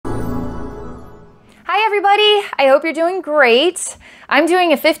Hi everybody, I hope you're doing great. I'm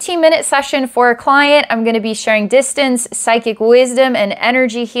doing a 15-minute session for a client. I'm going to be sharing distance, psychic wisdom, and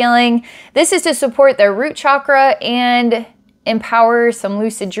energy healing. This is to support their root chakra and empower some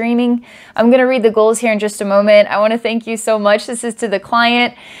lucid dreaming. I'm going to read the goals here in just a moment. I want to thank you so much. This is to the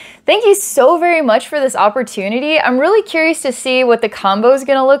client. Thank you so very much for this opportunity. I'm really curious to see what the combo is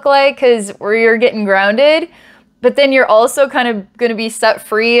going to look like because where you're getting grounded, but then you're also kind of going to be set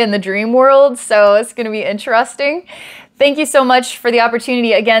free in the dream world. So it's going to be interesting. Thank you so much for the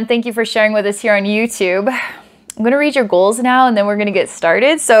opportunity. Again, thank you for sharing with us here on YouTube. I'm going to read your goals now and then we're going to get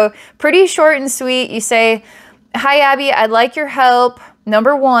started. So pretty short and sweet. You say, "Hi, Abby, I'd like your help.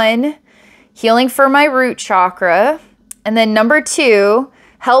 Number 1, healing for my root chakra. And then number 2,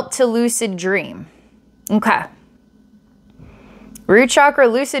 help to lucid dream." Okay. Root chakra,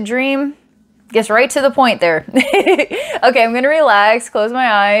 lucid dream. Gets right to the point there. Okay, I'm going to relax, close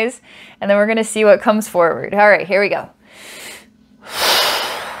my eyes, and then we're going to see what comes forward. All right, here we go.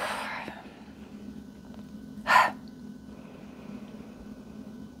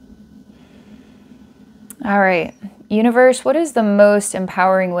 All right, universe, what is the most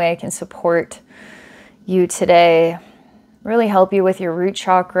empowering way I can support you today? Really help you with your root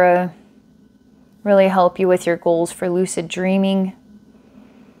chakra. Really help you with your goals for lucid dreaming.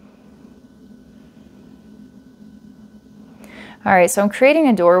 All right, so I'm creating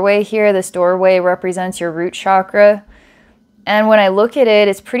a doorway here. This doorway represents your root chakra. And when I look at it,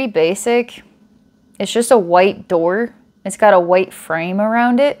 it's pretty basic. It's just a white door. It's got a white frame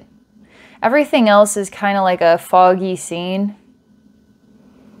around it. Everything else is kind of like a foggy scene.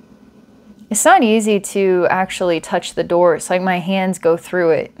 It's not easy to actually touch the door. It's like my hands go through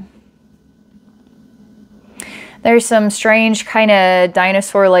it. There's some strange kind of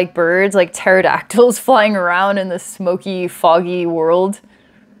dinosaur-like birds, like pterodactyls, flying around in this smoky, foggy world.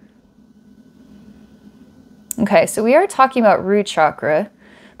 Okay, so we are talking about root chakra,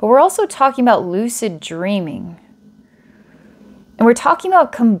 but we're also talking about lucid dreaming. And we're talking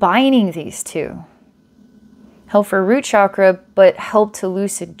about combining these two. Help for root chakra, but help to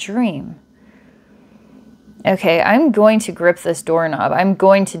lucid dream. Okay, I'm going to grip this doorknob. I'm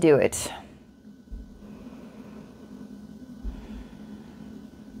going to do it.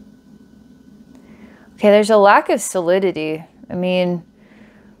 Okay, there's a lack of solidity. I mean,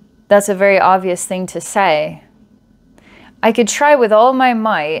 that's a very obvious thing to say. I could try with all my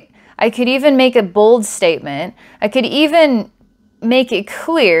might. I could even make a bold statement. I could even make it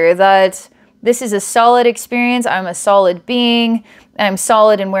clear that this is a solid experience. I'm a solid being. I'm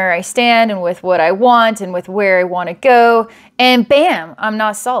solid in where I stand and with what I want and with where I want to go. And bam, I'm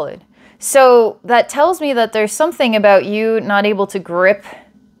not solid. So that tells me that there's something about you not able to grip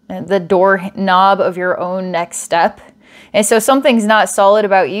the doorknob of your own next step. And so something's not solid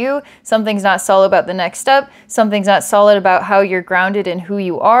about you, something's not solid about the next step, something's not solid about how you're grounded in who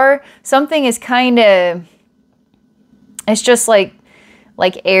you are. Something is kind of, it's just like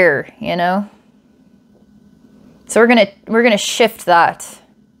air, you know? So we're gonna shift that.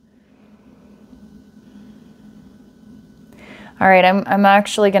 All right, I'm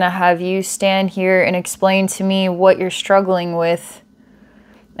actually gonna have you stand here and explain to me what you're struggling with.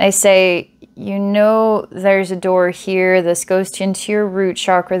 I say, you know, there's a door here. This goes into your root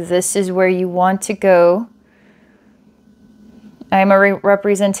chakra. This is where you want to go. I'm a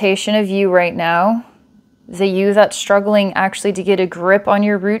representation of you right now. The you that's struggling actually to get a grip on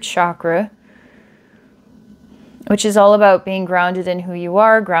your root chakra, which is all about being grounded in who you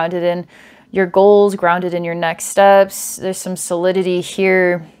are, grounded in your goals, grounded in your next steps. There's some solidity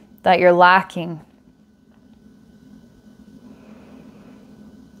here that you're lacking.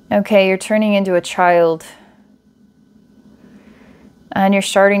 Okay, you're turning into a child. And you're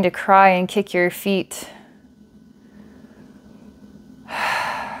starting to cry and kick your feet.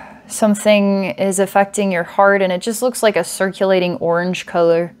 Something is affecting your heart and it just looks like a circulating orange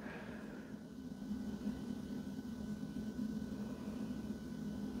color.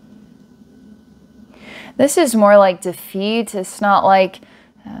 This is more like defeat. It's not like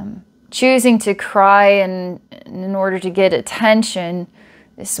choosing to cry in order to get attention.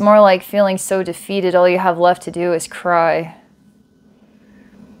 It's more like feeling so defeated, all you have left to do is cry.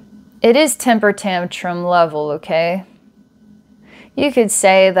 It is temper tantrum level, okay? You could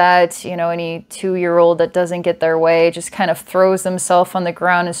say that, you know, any 2-year-old that doesn't get their way just kind of throws themselves on the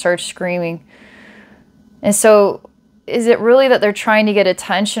ground and starts screaming. And so, is it really that they're trying to get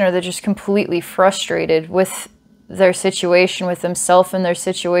attention or they're just completely frustrated with their situation, with themselves and their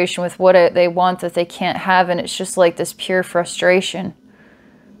situation, with what they want that they can't have, and it's just like this pure frustration?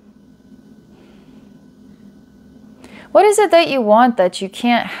 What is it that you want that you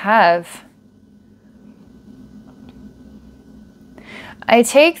can't have? I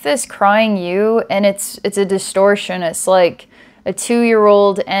take this crying you, and it's a distortion. It's like a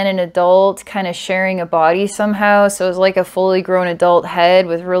 2-year-old and an adult kind of sharing a body somehow. So it's like a fully grown adult head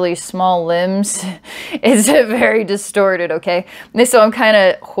with really small limbs. It's very distorted, okay? And so I'm kind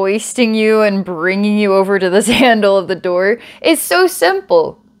of hoisting you and bringing you over to this handle of the door. It's so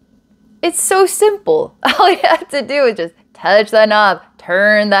simple. It's so simple. All you have to do is just touch the knob,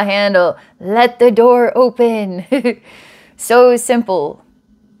 turn the handle, let the door open. So simple.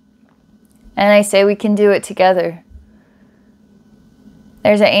 And I say we can do it together.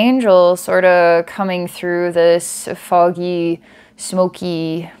 There's an angel sort of coming through this foggy,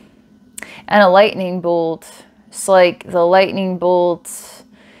 smoky, and a lightning bolt. It's like the lightning bolt.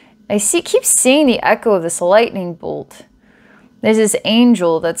 Keep seeing the echo of this lightning bolt. There's this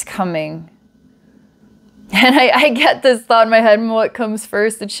angel that's coming. And I get this thought in my head, what comes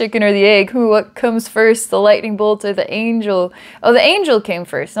first, the chicken or the egg? What comes first, the lightning bolt or the angel? Oh, the angel came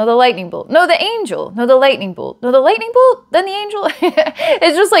first. No, the lightning bolt. No, the angel. No, the lightning bolt. No, the lightning bolt, then the angel.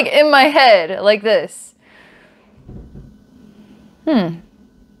 It's just like in my head, like this.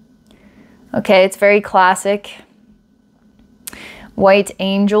 Okay, it's very classic. White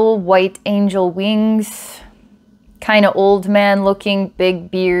angel wings. Kind of old man looking,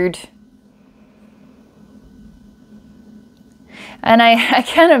 big beard. And I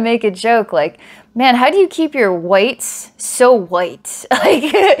kind of make a joke like, man, how do you keep your whites so white? Like,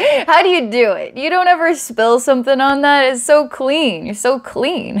 how do you do it? You don't ever spill something on that. It's so clean. You're so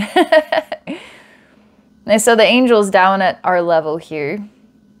clean. And so the angel's down at our level here.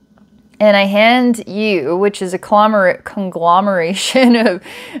 And I hand you, which is a conglomeration of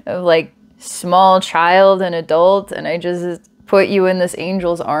like small child and adult. And I just put you in this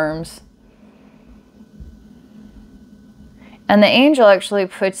angel's arms. And the angel actually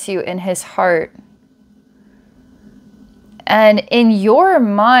puts you in his heart. And in your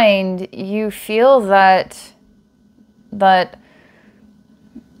mind, you feel that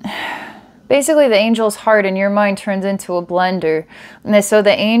basically the angel's heart in your mind turns into a blender. And so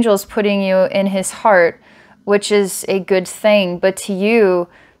the angel's putting you in his heart, which is a good thing. But to you,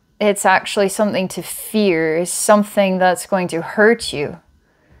 it's actually something to fear. It's something that's going to hurt you.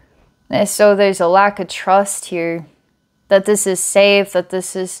 And so there's a lack of trust here. That this is safe, that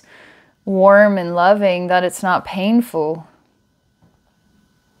this is warm and loving, that it's not painful.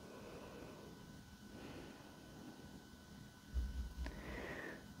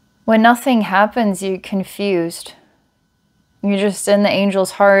 When nothing happens, you're confused. You're just in the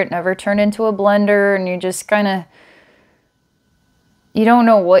angel's heart, never turned into a blender, and you just kind of, you don't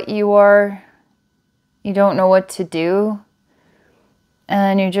know what you are. You don't know what to do.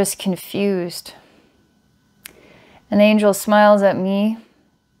 And you're just confused. An angel smiles at me,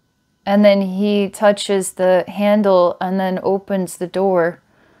 and then he touches the handle and then opens the door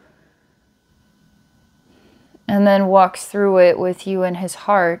and then walks through it with you in his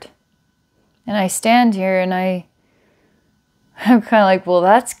heart. And I stand here and I'm kind of like, well,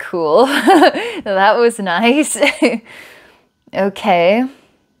 that's cool. That was nice. Okay.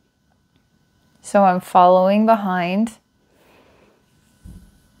 So I'm following behind.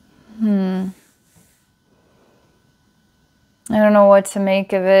 I don't know what to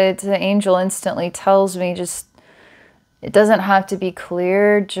make of it. The angel instantly tells me it doesn't have to be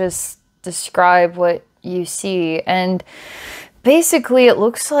clear, just describe what you see. And basically it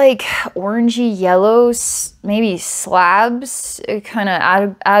looks like orangey yellows, maybe slabs, kind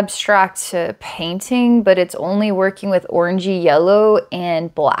of abstract painting, but it's only working with orangey yellow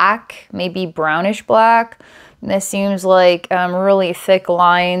and black, maybe brownish black. This seems like really thick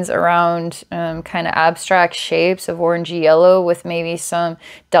lines around kind of abstract shapes of orangey yellow with maybe some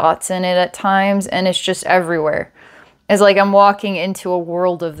dots in it at times. And it's just everywhere. It's like I'm walking into a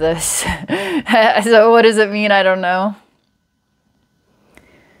world of this. So what does it mean? I don't know.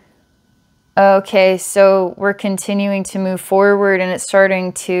 Okay, so we're continuing to move forward, and it's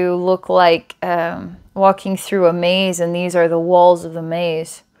starting to look like walking through a maze, and these are the walls of the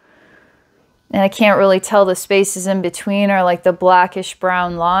maze. And I can't really tell, the spaces in between are like the blackish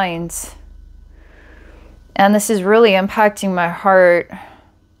brown lines. And this is really impacting my heart.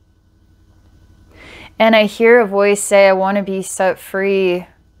 And I hear a voice say, I want to be set free.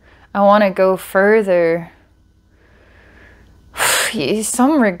 I want to go further. In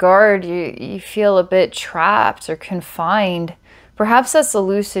some regard, you feel a bit trapped or confined. Perhaps that's the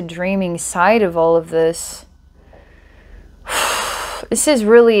lucid dreaming side of all of this. This is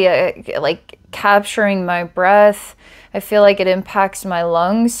really like capturing my breath. I feel like it impacts my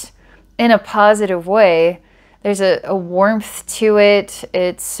lungs in a positive way. There's a warmth to it.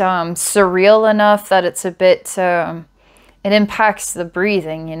 It's surreal enough that it's a bit It impacts the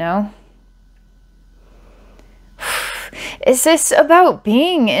breathing, you know? Is this about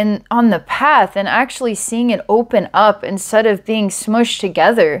being on the path and actually seeing it open up instead of being smushed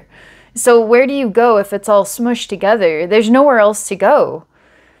together? So where do you go if it's all smushed together? There's nowhere else to go.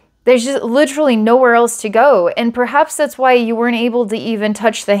 There's just literally nowhere else to go. And perhaps that's why you weren't able to even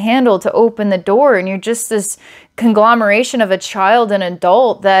touch the handle to open the door. And you're just this conglomeration of a child and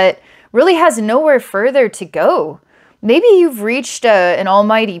adult that really has nowhere further to go. Maybe you've reached an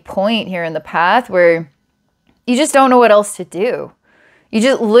almighty point here in the path where you just don't know what else to do. You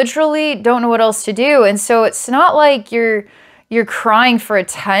just literally don't know what else to do. And so it's not like you're crying for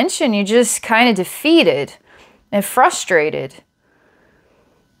attention. You're just kind of defeated and frustrated.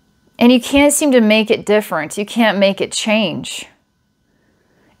 And you can't seem to make it different. You can't make it change.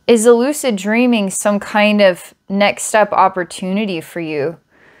 Is the lucid dreaming some kind of next step opportunity for you?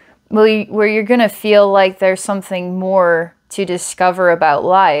 Where you're going to feel like there's something more to discover about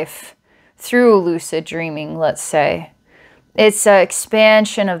life through lucid dreaming, let's say. It's an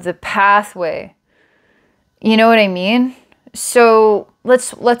expansion of the pathway. You know what I mean? So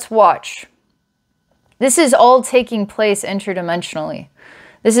let's watch. This is all taking place interdimensionally.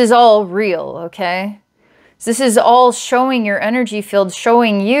 This is all real, okay? This is all showing your energy field,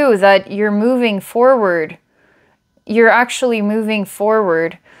 showing you that you're moving forward. You're actually moving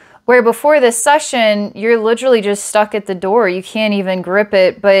forward. Where before this session, you're literally just stuck at the door. You can't even grip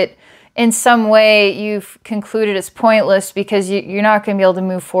it, but in some way you've concluded it's pointless because you're not going to be able to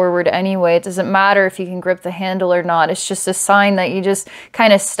move forward anyway. It doesn't matter if you can grip the handle or not. It's just a sign that you just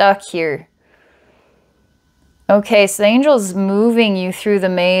kind of stuck here. Okay, so the angel's moving you through the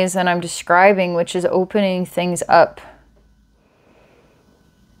maze that I'm describing, which is opening things up.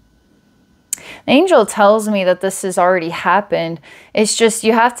 The angel tells me that this has already happened. It's just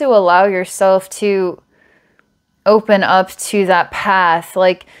you have to allow yourself to open up to that path.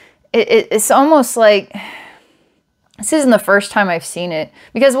 Like, it's almost like, this isn't the first time I've seen it.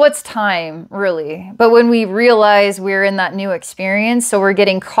 Because what's time, really? But when we realize we're in that new experience, so we're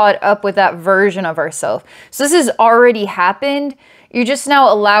getting caught up with that version of ourselves. So this has already happened. You're just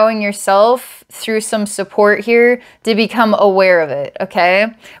now allowing yourself, through some support here, to become aware of it,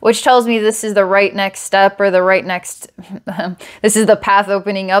 okay? Which tells me this is the right next step, or the right next... this is the path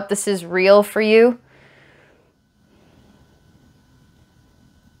opening up. This is real for you.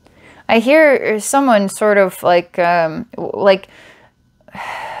 I hear someone sort of like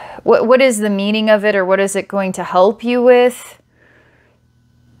what is the meaning of it, or what is it going to help you with?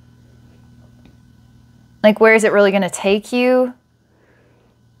 Like, where is it really going to take you?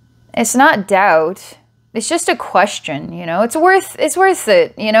 It's not doubt. It's just a question, you know. It's worth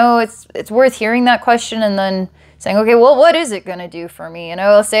it, you know. It's worth hearing that question and then saying, okay, well, what is it going to do for me? You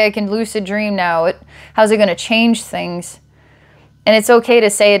know, let's say I can lucid dream now. How's it going to change things? And it's okay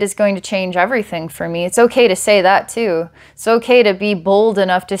to say it is going to change everything for me. It's okay to say that too. It's okay to be bold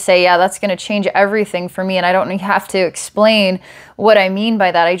enough to say, yeah, that's going to change everything for me. And I don't have to explain what I mean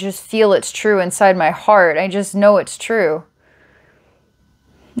by that. I just feel it's true inside my heart. I just know it's true.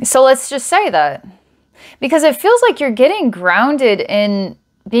 So let's just say that. Because it feels like you're getting grounded in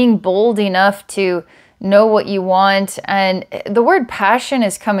being bold enough to know what you want. And the word passion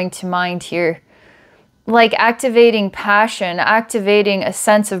is coming to mind here. Like activating passion, activating a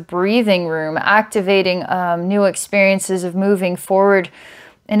sense of breathing room, activating new experiences of moving forward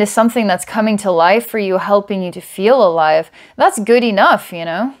into something that's coming to life for you, helping you to feel alive. That's good enough, you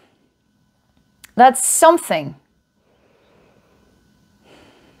know? That's something.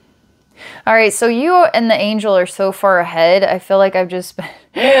 All right, so you and the angel are so far ahead. I feel like I've just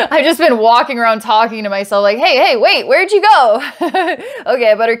been walking around talking to myself like, hey, wait, where'd you go?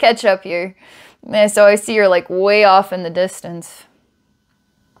 Okay, I better catch up here. So I see you're like way off in the distance.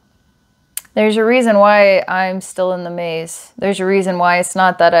 There's a reason why I'm still in the maze. There's a reason why it's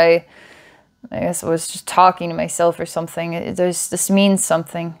not that I guess I was just talking to myself or something. This means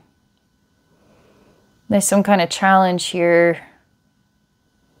something. There's some kind of challenge here.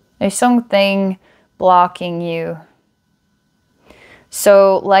 There's something blocking you.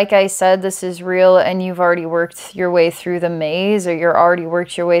 So, like I said, this is real and you've already worked your way through the maze, or you're already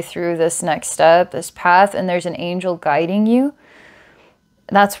worked your way through this next step, this path, and there's an angel guiding you.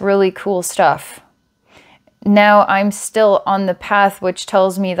 That's really cool stuff. Now, I'm still on the path, which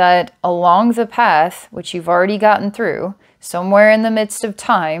tells me that along the path, which you've already gotten through, somewhere in the midst of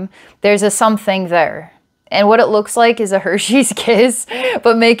time, there's a something there. And what it looks like is a Hershey's Kiss,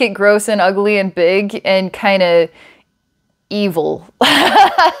 but make it gross and ugly and big and kind of, evil.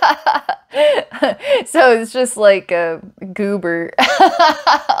 So it's just like a goober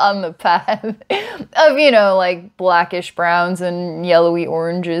on the path of, you know, like blackish browns and yellowy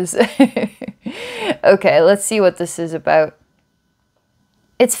oranges. Okay, let's see what this is about.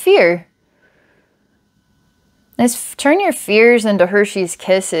 It's fear. Let's turn your fears into Hershey's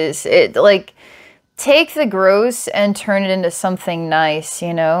Kisses. It, like, take the gross and turn it into something nice,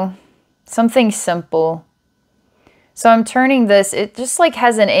 you know? Something simple. So I'm turning this, it just like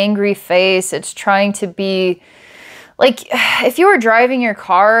has an angry face. It's trying to be like, if you were driving your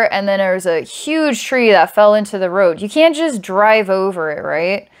car and then there was a huge tree that fell into the road, you can't just drive over it,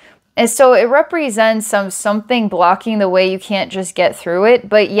 right? And so it represents something blocking the way. You can't just get through it,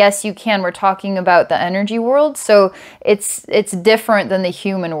 but yes, you can. We're talking about the energy world. So it's different than the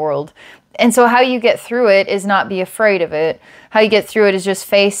human world. And so how you get through it is not be afraid of it. How you get through it is just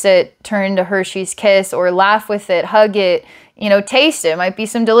face it, turn into Hershey's Kiss, or laugh with it, hug it, you know, taste it. Might be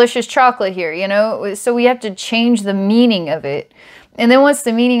some delicious chocolate here, you know? So we have to change the meaning of it. And then once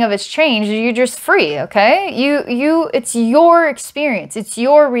the meaning of it's changed, you're just free, okay? It's your experience. It's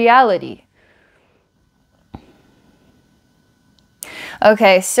your reality.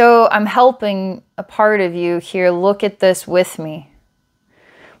 Okay, so I'm helping a part of you here. Look at this with me.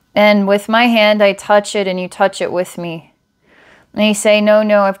 And with my hand, I touch it and you touch it with me. And you say,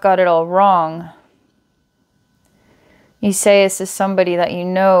 no, I've got it all wrong. You say this is somebody that you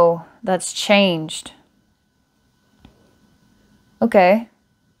know that's changed. Okay.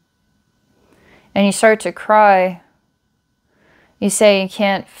 And you start to cry. You say you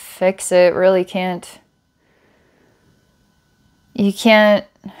can't fix it, really can't. You can't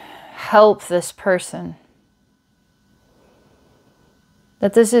help this person.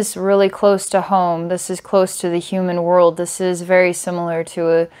 That this is really close to home. This is close to the human world. This is very similar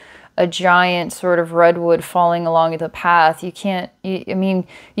to a giant sort of redwood falling along the path. You can't, I mean,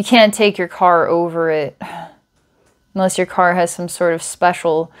 you can't take your car over it. Unless your car has some sort of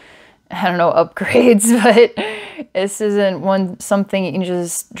special, I don't know, upgrades. But this isn't something you can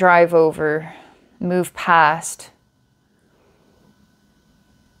just drive over, move past.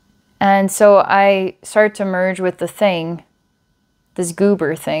 And so I start to merge with the thing. This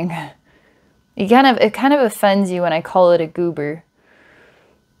goober thing. It kind of offends you when I call it a goober.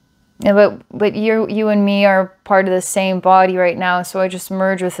 Yeah, but you and me are part of the same body right now, so I just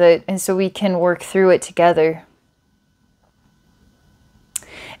merge with it, and so we can work through it together.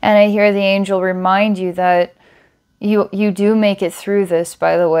 And I hear the angel remind you that you do make it through this,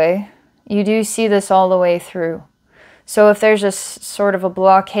 by the way. You do see this all the way through. So if there's a sort of a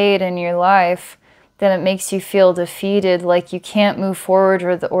blockade in your life, then it makes you feel defeated, like you can't move forward,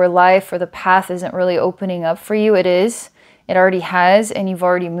 or life or the path isn't really opening up for you. It is. It already has, and you've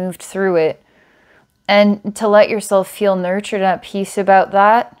already moved through it. And to let yourself feel nurtured and at peace about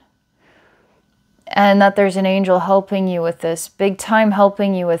that, and that there's an angel helping you with this, big time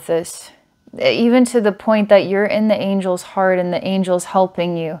helping you with this, even to the point that you're in the angel's heart and the angel's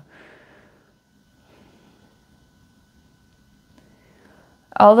helping you.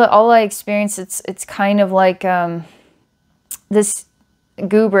 All I experience, it's kind of like this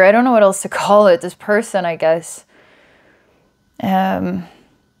goober. I don't know what else to call it. This person, I guess. There's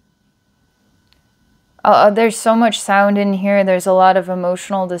so much sound in here. There's a lot of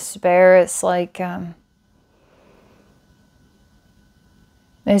emotional despair. It's like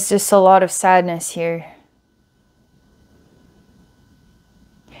there's just a lot of sadness here.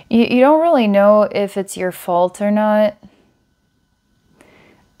 You don't really know if it's your fault or not.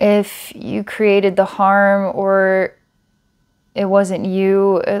 If you created the harm or it wasn't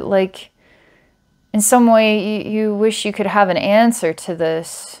you. Like, in some way, you wish you could have an answer to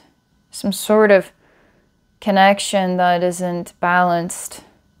this. Some sort of connection that isn't balanced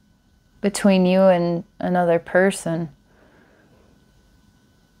between you and another person.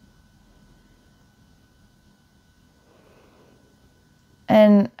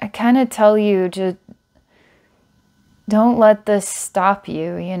 And I kind of tell you to don't let this stop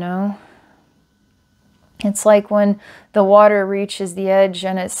you, you know? It's like when the water reaches the edge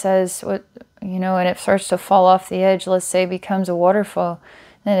and it says, and it starts to fall off the edge, let's say it becomes a waterfall,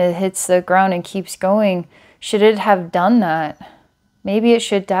 then it hits the ground and keeps going. Should it have done that? Maybe it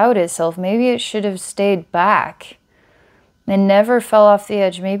should doubt itself. Maybe it should have stayed back and never fell off the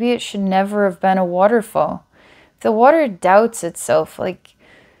edge. Maybe it should never have been a waterfall. If the water doubts itself,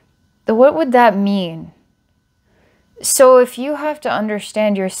 what would that mean? So if you have to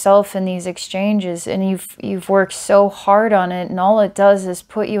understand yourself in these exchanges and you've worked so hard on it and all it does is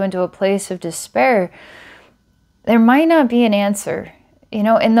put you into a place of despair, there might not be an answer,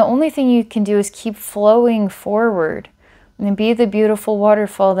 and the only thing you can do is keep flowing forward. and be the beautiful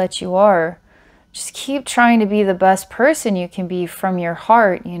waterfall that you are. Just keep trying to be the best person you can be from your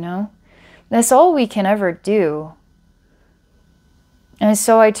heart, you know? That's all we can ever do. And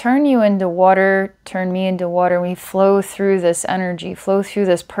so I turn you into water, turn me into water, and we flow through this energy, flow through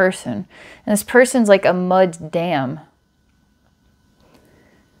this person. And this person's like a mud dam.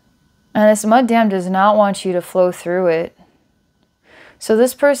 And this mud dam does not want you to flow through it. So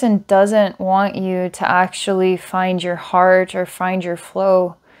this person doesn't want you to actually find your heart or find your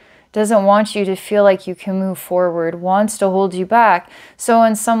flow. Doesn't want you to feel like you can move forward, wants to hold you back. So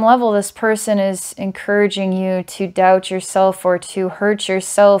on some level, this person is encouraging you to doubt yourself or to hurt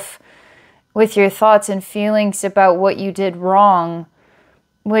yourself with your thoughts and feelings about what you did wrong,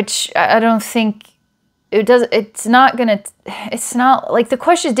 which I don't think it does. It's not like the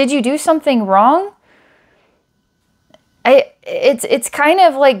question is, did you do something wrong? It's kind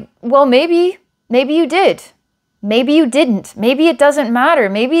of like, well, maybe you did. Maybe you didn't. Maybe it doesn't matter.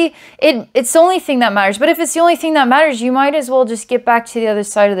 Maybe it's the only thing that matters. But if it's the only thing that matters, you might as well just get back to the other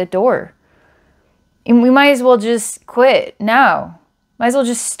side of the door. And we might as well just quit now. Might as well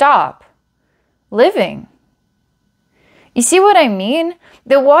just stop living. You see what I mean?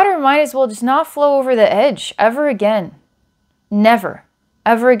 The water might as well just not flow over the edge ever again. Never.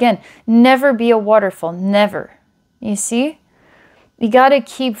 Ever again. Never be a waterfall. Never. You see? You got to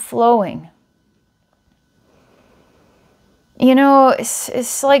keep flowing. You know,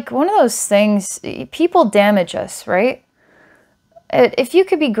 it's like one of those things, people damage us, right? If you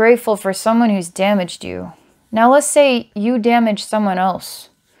could be grateful for someone who's damaged you. Now let's say you damaged someone else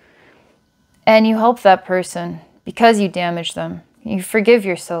and you help that person because you damaged them. You forgive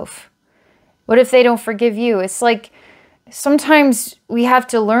yourself. What if they don't forgive you? It's like sometimes we have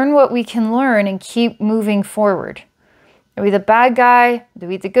to learn what we can learn and keep moving forward. Are we the bad guy? Are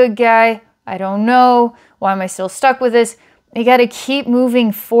we the good guy? I don't know. Why am I still stuck with this? You got to keep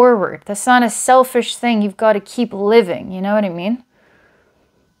moving forward. That's not a selfish thing. You've got to keep living. You know what I mean?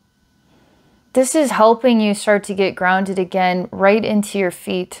 This is helping you start to get grounded again right into your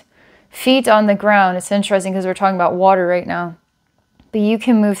feet. Feet on the ground. It's interesting because we're talking about water right now. But you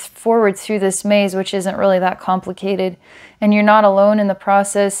can move forward through this maze, which isn't really that complicated. And you're not alone in the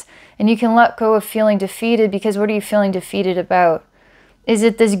process. And you can let go of feeling defeated, because what are you feeling defeated about? Is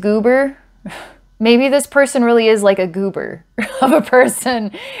it this goober? Maybe this person really is like a goober of a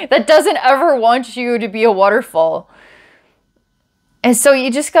person that doesn't ever want you to be a waterfall. And so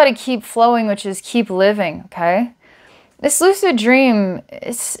you just got to keep flowing, which is keep living, okay? This lucid dream,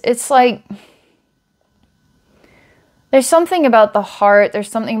 it's like there's something about the heart,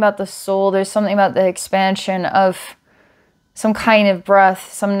 there's something about the soul, there's something about the expansion of some kind of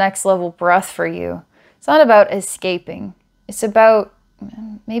breath, some next level breath for you. It's not about escaping. It's about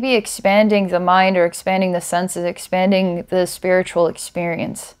maybe expanding the mind or expanding the senses, expanding the spiritual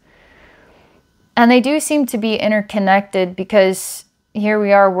experience. And they do seem to be interconnected, because here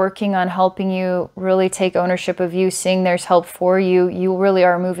we are working on helping you really take ownership of you, seeing there's help for you. You really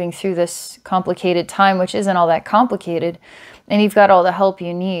are moving through this complicated time, which isn't all that complicated, and you've got all the help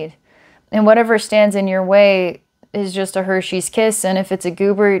you need. And whatever stands in your way is just a Hershey's kiss. And if it's a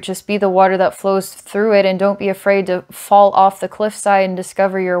goober, just be the water that flows through it, and don't be afraid to fall off the cliffside and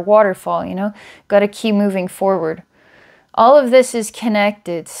discover your waterfall, you know? Got to keep moving forward. All of this is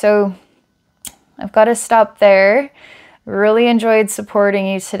connected. So I've got to stop there. Really enjoyed supporting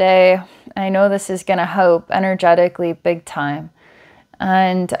you today. I know this is going to help energetically big time.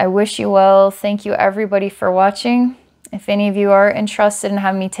 And I wish you well. Thank you everybody for watching. If any of you are interested in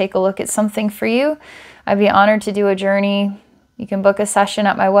having me take a look at something for you, I'd be honored to do a journey. You can book a session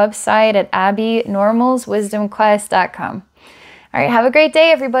at my website at abbeynormalswisdomquest.com. All right, have a great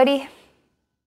day, everybody.